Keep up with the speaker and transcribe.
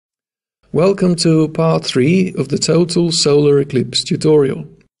Welcome to part 3 of the total solar eclipse tutorial.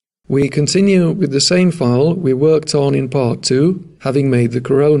 We continue with the same file we worked on in part 2, having made the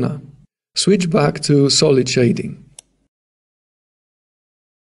corona. Switch back to solid shading.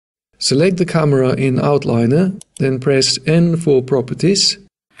 Select the camera in Outliner, then press N for properties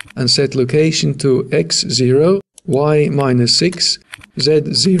and set location to x0, y-6,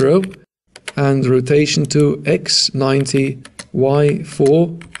 z0 and rotation to x90,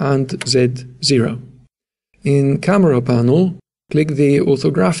 y4 and z0. In Camera panel, click the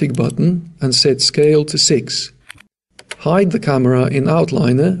orthographic button and set scale to 6. Hide the camera in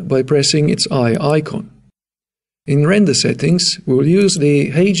Outliner by pressing its eye icon. In render settings, we'll use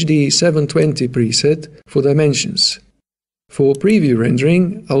the HD 720 preset for dimensions. For preview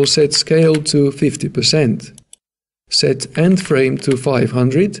rendering, I'll set scale to 50%. Set end frame to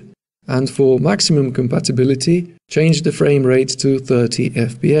 500, and for maximum compatibility, change the frame rate to 30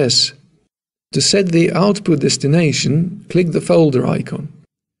 fps. To set the output destination, click the folder icon.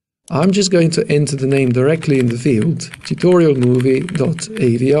 I'm just going to enter the name directly in the field,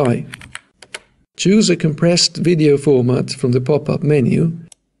 tutorialmovie.avi. Choose a compressed video format from the pop-up menu.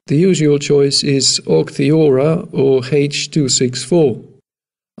 The usual choice is Octiora or H.264.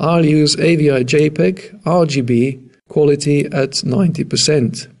 I'll use AVI JPEG RGB quality at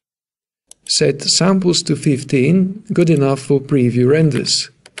 90%. Set samples to 15, good enough for preview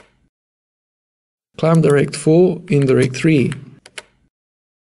renders. Clamp direct 4, indirect 3.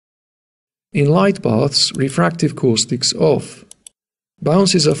 In light paths, refractive caustics off.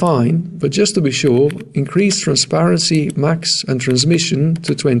 Bounces are fine, but just to be sure, increase transparency, max and transmission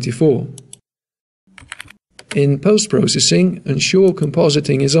to 24. In post-processing, ensure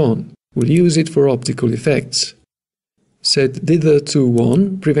compositing is on. We'll use it for optical effects. Set dither to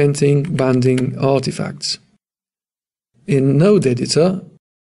 1, preventing banding artifacts. In Node Editor,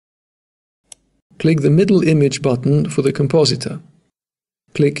 click the middle image button for the compositor.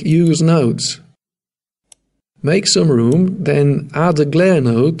 Click Use Nodes. Make some room, then add a glare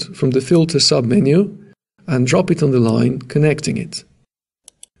node from the Filter submenu and drop it on the line connecting it.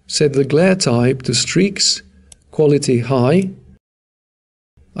 Set the glare type to streaks, quality high,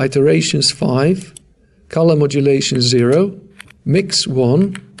 iterations 5, color modulation 0, mix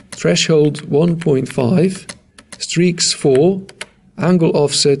 1, threshold 1.5, streaks 4, angle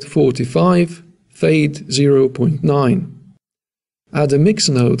offset 45, fade 0.9. Add a mix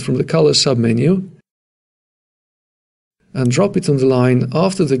node from the color submenu and drop it on the line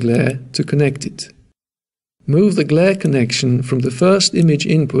after the glare to connect it. Move the glare connection from the first image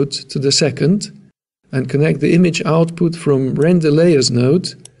input to the second and connect the image output from render layers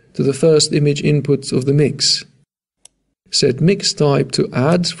node to the first image input of the mix. Set mix type to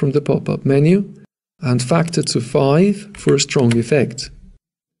add from the pop-up menu and factor to 5 for a strong effect.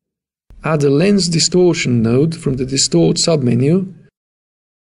 Add a lens distortion node from the distort submenu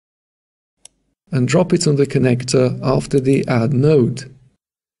and drop it on the connector after the add node.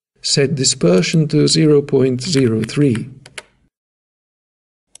 Set dispersion to 0.03.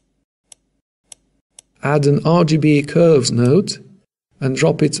 Add an RGB curves node and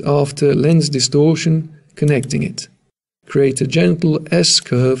drop it after lens distortion, connecting it. Create a gentle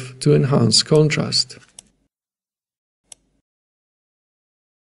S-curve to enhance contrast.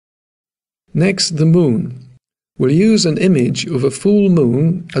 Next, the moon. We'll use an image of a full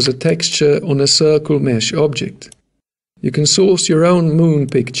moon as a texture on a circle mesh object. You can source your own moon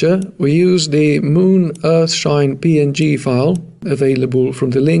picture or use the Moon Earthshine PNG file available from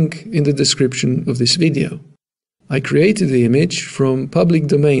the link in the description of this video. I created the image from public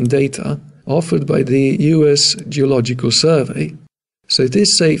domain data offered by the US Geological Survey, so it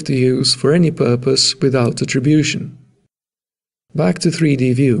is safe to use for any purpose without attribution. Back to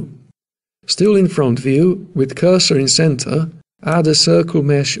 3D view. Still in front view, with cursor in center, add a circle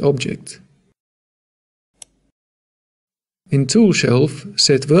mesh object. In Tool Shelf,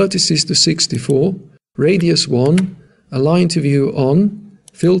 set vertices to 64, radius 1, align to view on,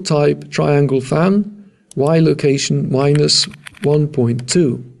 fill type triangle fan, Y location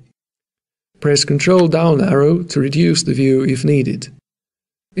 -1.2. Press Ctrl down arrow to reduce the view if needed.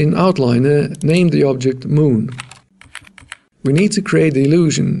 In Outliner, name the object Moon. We need to create the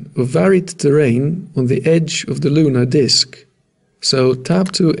illusion of varied terrain on the edge of the lunar disk. So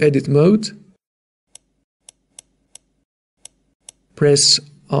tap to Edit Mode, press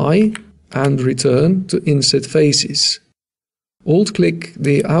I and return to Inset Faces. Alt-click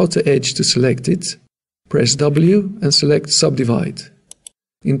the outer edge to select it. Press W and select Subdivide.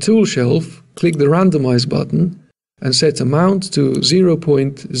 In Tool Shelf, click the Randomize button and set amount to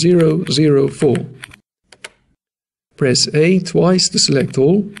 0.004. Press A twice to select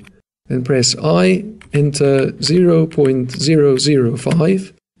all, Then press I, enter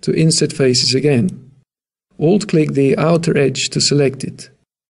 0.005 to insert faces again. Alt-click the outer edge to select it.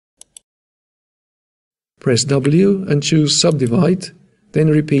 Press W and choose Subdivide, then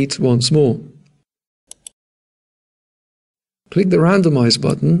repeat once more. Click the Randomize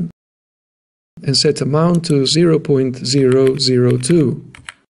button and set amount to 0.002.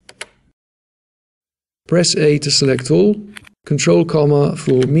 Press A to select all, Control comma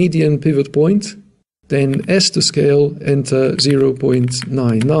for median pivot point, then S to scale, enter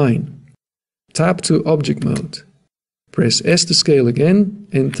 0.99. Tab to Object Mode. Press S to scale again,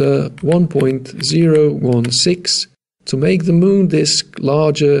 enter 1.016 to make the moon disk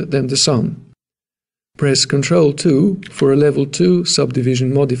larger than the Sun. Press Ctrl 2 for a Level 2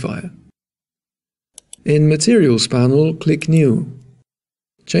 subdivision modifier. In Materials panel, click New.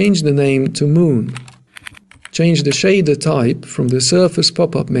 Change the name to Moon. Change the shader type from the Surface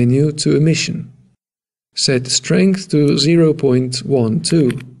pop-up menu to Emission. Set Strength to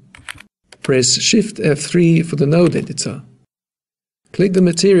 0.12. Press Shift F3 for the node editor. Click the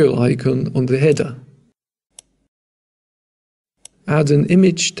material icon on the header. Add an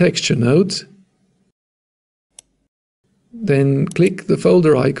image texture node. Then click the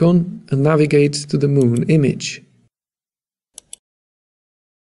folder icon and navigate to the moon image.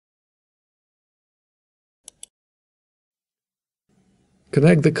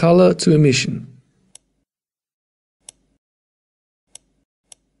 Connect the color to emission.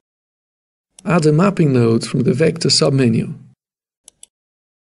 Add a mapping node from the vector submenu.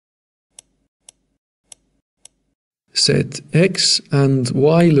 Set X and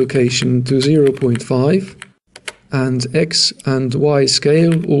Y location to 0.5 and X and Y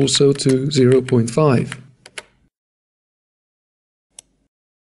scale also to 0.5.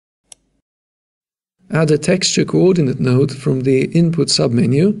 Add a texture coordinate node from the input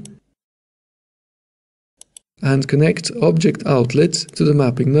submenu and connect object outlet to the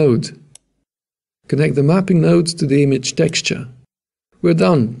mapping node. Connect the mapping node to the image texture. We're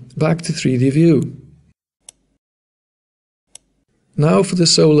done. Back to 3D view. Now for the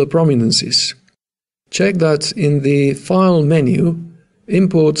solar prominences. Check that in the File menu,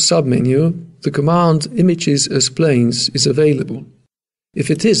 Import submenu, the command Images as Planes is available. If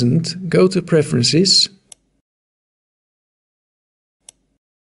it isn't, go to Preferences,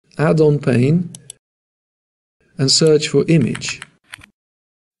 Add-on pane, and search for Image.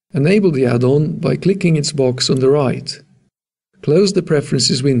 Enable the add-on by clicking its box on the right. Close the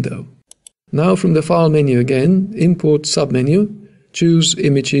Preferences window. Now from the File menu again, Import submenu, choose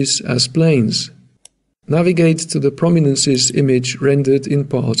Images as Planes. Navigate to the prominences image rendered in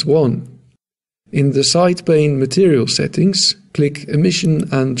Part 1. In the Site pane Material Settings, click Emission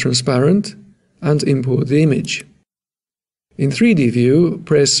and Transparent and import the image. In 3D view,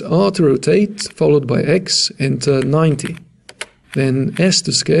 press R to rotate, followed by X, enter 90. Then S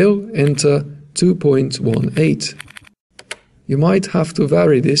to scale, enter 2.18. You might have to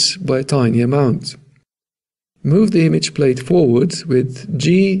vary this by a tiny amount. Move the image plate forward with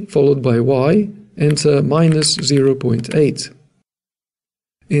G followed by Y, enter minus 0.8.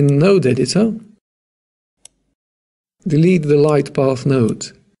 In Node Editor, delete the Light Path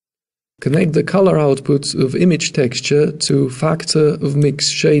node. Connect the color output of image texture to Factor of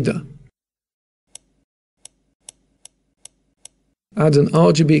Mix shader. Add an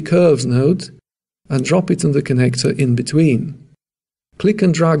RGB Curves node and drop it on the connector in between. Click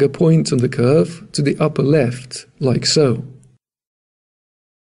and drag a point on the curve to the upper left, like so.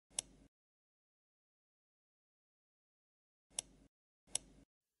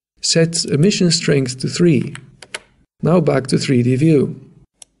 Set emission strength to 3. Now back to 3D view.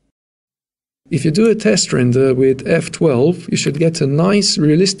 If you do a test render with F12, you should get a nice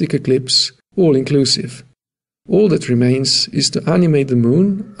realistic eclipse, all-inclusive. All that remains is to animate the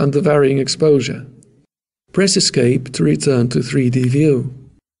moon and the varying exposure. Press Escape to return to 3D view.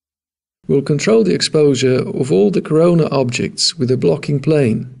 We'll control the exposure of all the corona objects with a blocking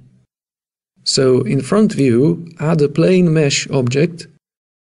plane. So in front view, add a plane mesh object,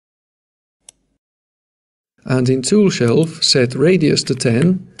 and in Tool Shelf set radius to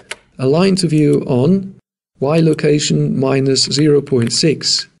 10, align to view on, Y location minus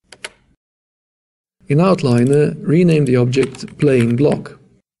 0.6. In Outliner, rename the object Plane Block.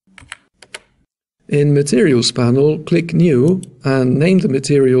 In Materials panel, click New and name the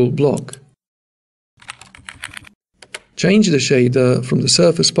material Block. Change the shader from the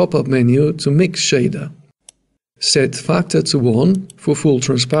Surface pop-up menu to Mix shader. Set Factor to 1 for full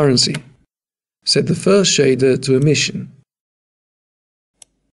transparency. Set the first shader to emission.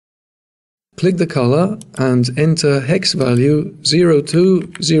 Click the color and enter hex value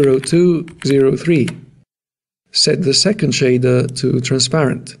 020203. Set the second shader to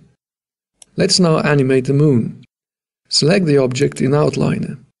transparent. Let's now animate the moon. Select the object in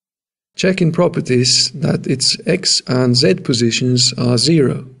Outliner. Check in Properties that its X and Z positions are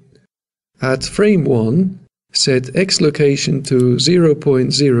 0. At frame 1, set X location to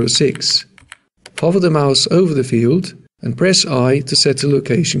 0.06. Hover the mouse over the field and press I to set a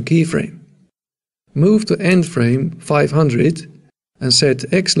location keyframe. Move to end frame 500 and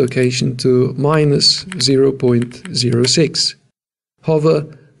set X location to -0.06. Hover,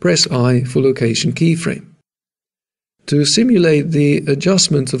 press I for location keyframe. To simulate the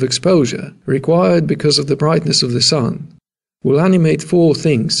adjustment of exposure required because of the brightness of the sun, we'll animate 4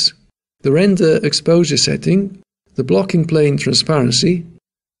 things: the render exposure setting, the blocking plane transparency,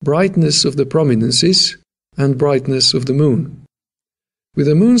 brightness of the prominences, and brightness of the moon. With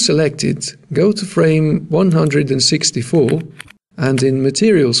the moon selected, go to frame 164 and in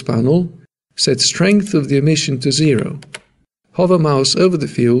Materials panel, set strength of the emission to 0. Hover mouse over the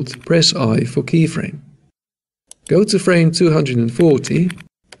field, press I for keyframe. Go to frame 240,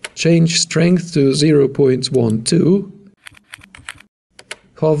 change strength to 0.12.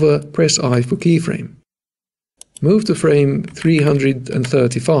 Hover, press I for keyframe. Move to frame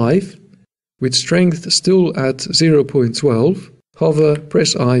 335, with strength still at 0.12. Hover,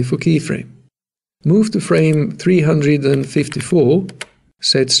 press I for keyframe. Move to frame 354,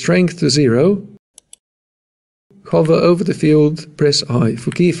 set strength to 0. Hover over the field, press I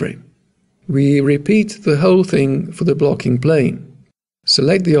for keyframe. We repeat the whole thing for the blocking plane.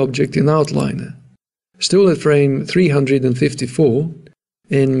 Select the object in Outliner. Still at frame 354,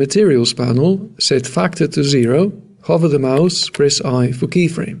 in Materials panel, set Factor to 0, hover the mouse, press I for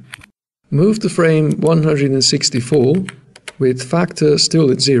keyframe. Move to frame 164, with Factor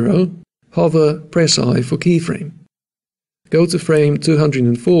still at 0, hover, press I for keyframe. Go to frame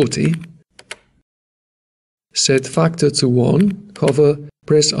 240, set Factor to 1, hover,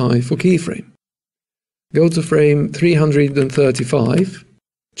 press I for keyframe. Go to frame 335,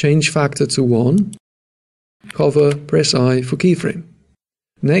 change Factor to 1, hover, press I for keyframe.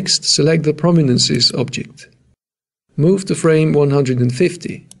 Next, select the prominences object. Move to frame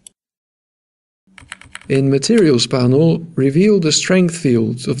 150. In Materials panel, reveal the strength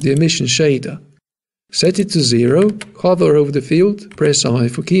field of the emission shader. Set it to 0, hover over the field, press I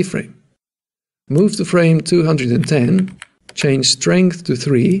for keyframe. Move to frame 210, change strength to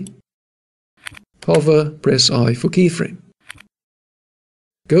 3, hover, press I for keyframe.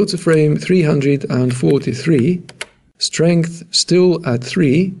 Go to frame 343, strength still at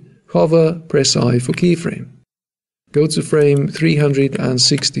 3, hover, press I for keyframe. Go to frame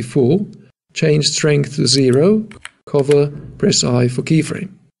 364, change strength to 0, hover, press I for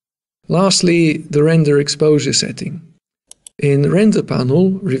keyframe. Lastly, the render exposure setting. In Render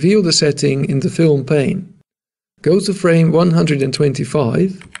panel, reveal the setting in the Film pane. Go to frame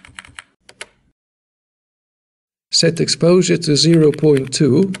 125, set exposure to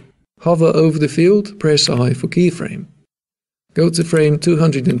 0.2, hover over the field, press I for keyframe. Go to frame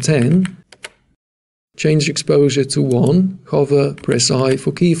 210, change exposure to 1, hover, press I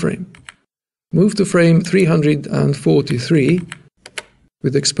for keyframe. Move to frame 343,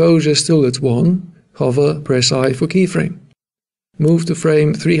 with exposure still at 1, hover, press I for keyframe. Move to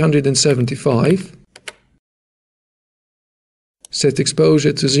frame 375, set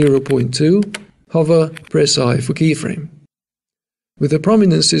exposure to 0.2, hover, press I for keyframe. With the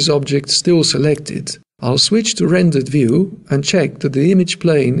prominences object still selected, I'll switch to rendered view and check that the image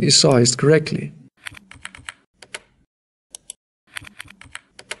plane is sized correctly.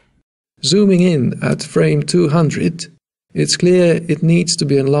 Zooming in at frame 200, it's clear it needs to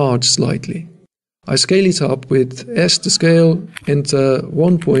be enlarged slightly. I scale it up with S to scale, enter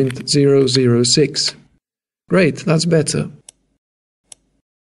 1.006. Great, that's better.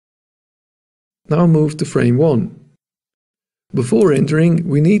 Now move to frame 1. Before rendering,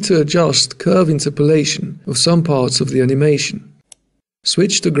 we need to adjust curve interpolation of some parts of the animation.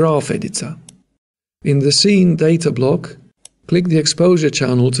 Switch to Graph Editor. In the Scene data block, click the exposure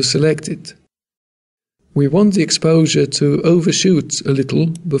channel to select it. We want the exposure to overshoot a little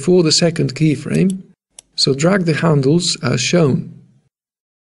before the second keyframe, so drag the handles as shown.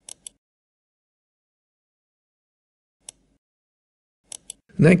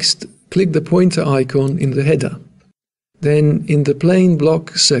 Next, click the pointer icon in the header. Then, in the Plane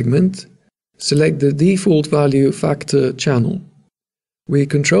Block segment, select the default value factor channel. We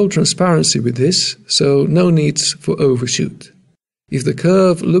control transparency with this, so no needs for overshoot. If the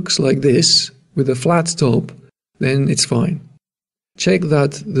curve looks like this, with a flat top, then it's fine. check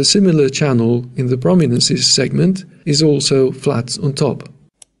that the similar channel in the prominences segment is also flat on top.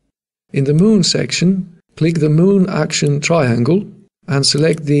 In the Moon section, click the Moon action triangle and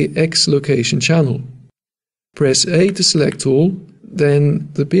select the X location channel. Press A to select all, then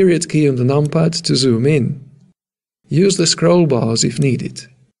the period key on the numpad to zoom in. Use the scroll bars if needed.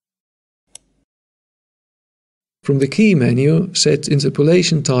 From the key menu, set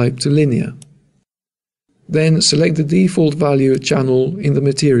interpolation type to linear. Then select the default value channel in the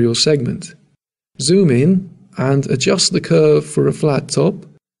material segment. Zoom in and adjust the curve for a flat top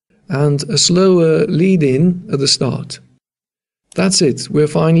and a slower lead in at the start. That's it, we're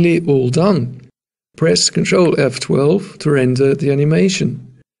finally all done. Press Ctrl F12 to render the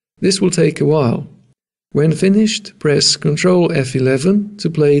animation. This will take a while. When finished, press Ctrl F11 to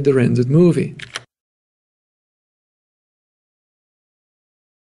play the rendered movie.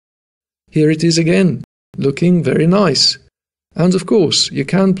 Here it is again, looking very nice. And of course, you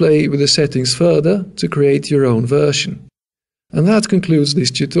can play with the settings further to create your own version. And that concludes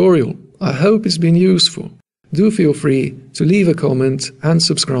this tutorial. I hope it's been useful. Do feel free to leave a comment and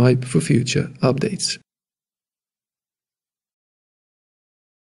subscribe for future updates.